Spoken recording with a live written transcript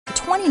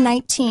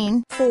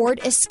2019 Ford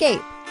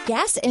Escape.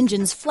 Gas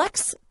engines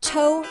flex,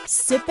 tow,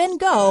 sip, and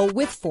go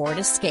with Ford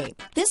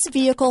Escape. This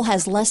vehicle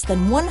has less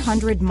than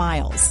 100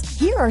 miles.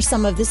 Here are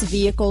some of this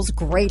vehicle's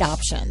great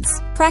options: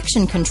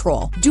 traction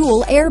control,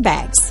 dual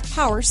airbags,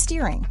 power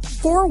steering,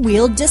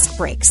 four-wheel disc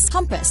brakes,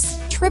 compass,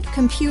 trip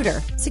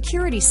computer,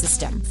 security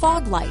system,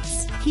 fog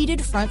lights,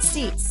 heated front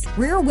seats,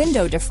 rear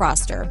window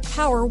defroster,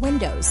 power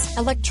windows,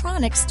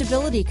 electronic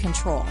stability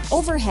control,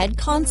 overhead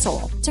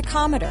console,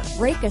 tachometer,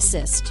 brake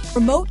assist,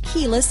 remote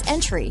keyless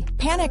entry,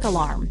 panic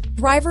alarm,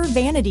 driver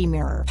vanity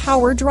mirror,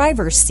 power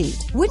driver's seat.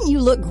 Wouldn't you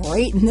look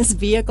great in this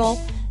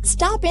vehicle?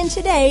 Stop in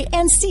today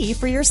and see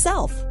for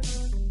yourself.